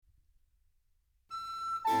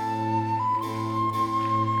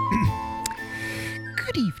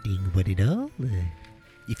one and all.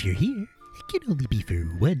 If you're here, it can only be for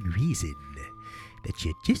one reason. That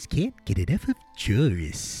you just can't get enough of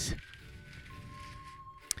chores.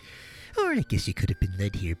 Or I guess you could have been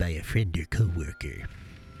led here by a friend or coworker.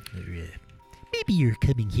 Or maybe your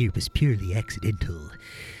coming here was purely accidental,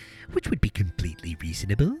 which would be completely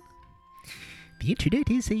reasonable. The internet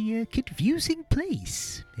is a confusing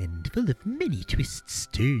place, and full of many twists,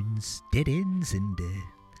 turns, dead ends, and,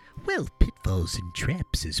 pitfalls and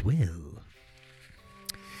traps as well.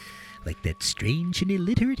 Like that strange and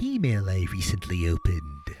illiterate email I recently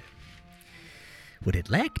opened. What it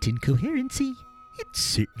lacked in coherency, it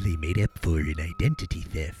certainly made up for in identity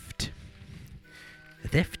theft. A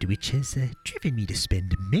theft which has driven me to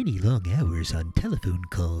spend many long hours on telephone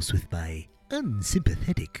calls with my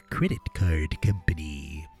unsympathetic credit card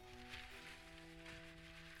company.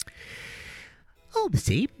 All the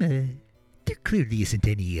same, there clearly isn't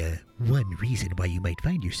any one reason why you might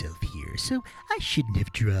find yourself here, so I shouldn't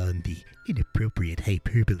have drawn the inappropriate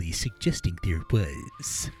hyperbole suggesting there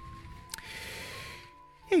was.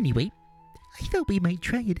 Anyway, I thought we might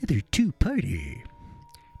try another two-parter.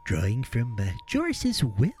 Drawing from Joris's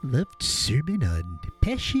well-loved sermon on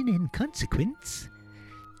passion and consequence,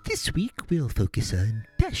 this week we'll focus on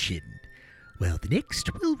passion, while the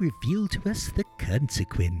next will reveal to us the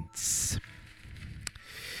consequence.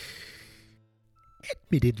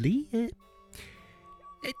 Admittedly,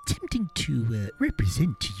 attempting to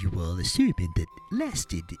represent to you all a sermon that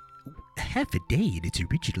lasted half a day in its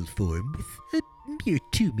original form with a mere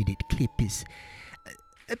 2-minute clip is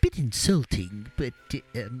a bit insulting, but,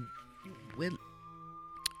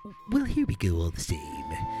 well, here we go all the same.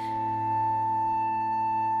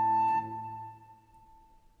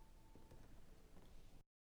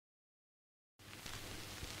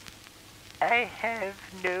 I have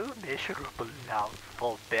no measurable love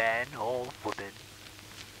for man or woman.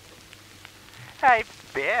 I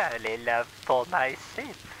barely love for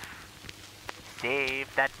myself,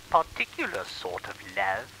 save that particular sort of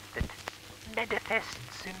love that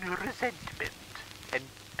manifests in resentment and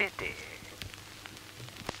pity.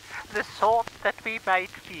 The sort that we might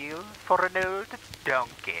feel for an old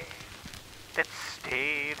donkey that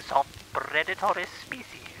staves off predatory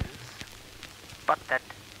species, but that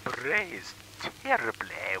brays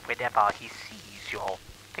terribly whenever he sees your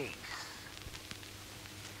face.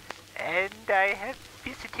 And I have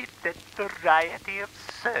visited that variety of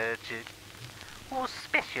surgeon who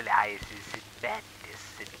specializes in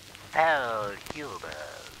madness and foul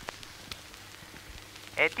humors.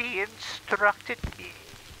 And he instructed me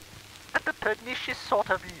that the pernicious sort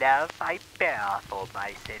of love I bear for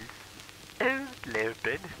myself only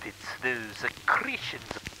benefits those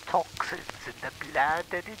accretions of toxins in the blood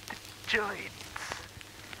and in the joints,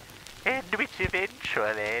 and which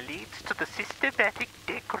eventually leads to the systematic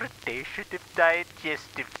degradation of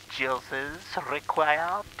digestive juices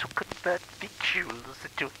required to convert victuals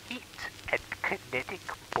into heat and kinetic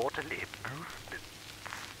bodily movements.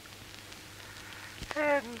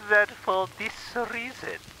 And that for this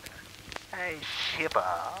reason, I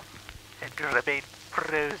shiver and remain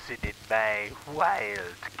frozen in my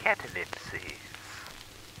wild catalepsies.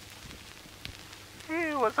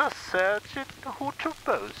 He was a surgeon who to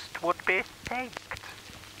most would be thanked,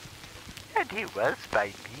 and he was by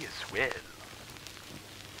me as well,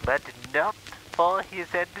 but not for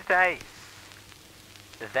his advice.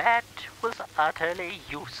 That was utterly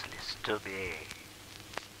useless to me.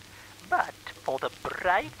 But for the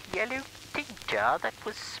bright yellow tincture that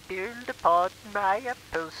was spilled upon my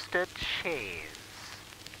upholstered chaise,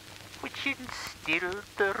 which instilled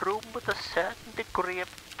the room with a certain degree of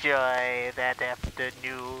joy that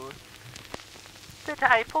afternoon, that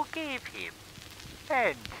I forgave him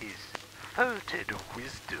and his faulted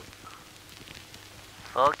wisdom.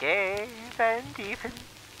 Forgave and even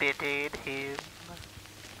pitied him.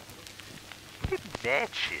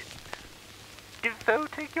 Imagine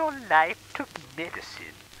devoting your life to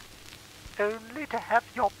medicine, only to have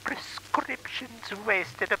your prescriptions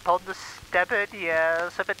wasted upon the stubborn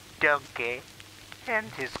ears of a donkey and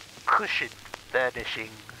his cushioned furnishings.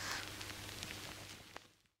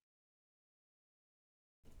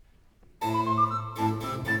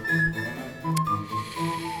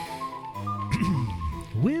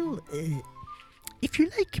 Well, if you're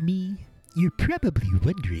like me, you're probably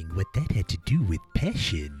wondering what that had to do with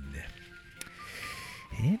passion.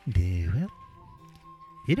 And,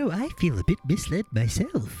 I feel a bit misled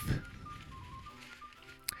myself.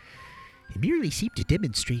 It merely seemed to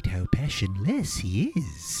demonstrate how passionless he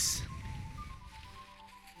is.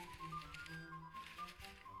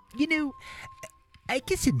 I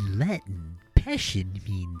guess in Latin, passion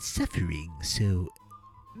means suffering, so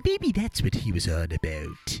maybe that's what he was on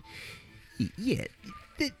about. Yeah,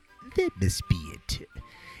 that must be it.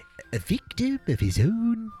 A victim of his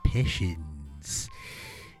own passions.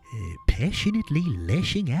 Passionately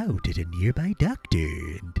lashing out at a nearby doctor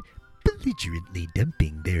and belligerently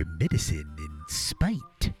dumping their medicine in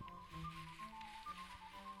spite.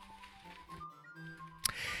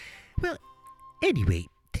 Well, anyway,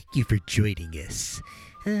 thank you for joining us.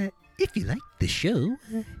 If you liked the show,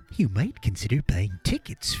 you might consider buying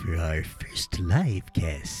tickets for our first live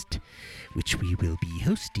cast, which we will be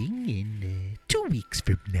hosting in 2 weeks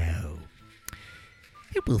from now.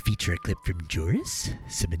 It will feature a clip from Joris,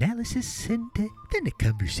 some analysis, and then a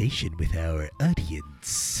conversation with our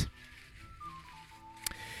audience.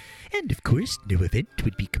 And of course, no event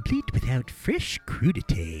would be complete without fresh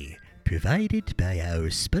crudité, provided by our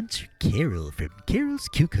sponsor Carol from Carol's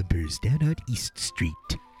Cucumbers down on East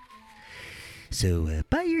Street. So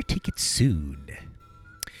buy your tickets soon.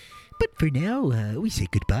 But for now, we say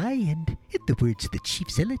goodbye, and in the words of the chief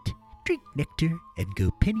zealot, drink nectar and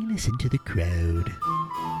go penniless into the crowd.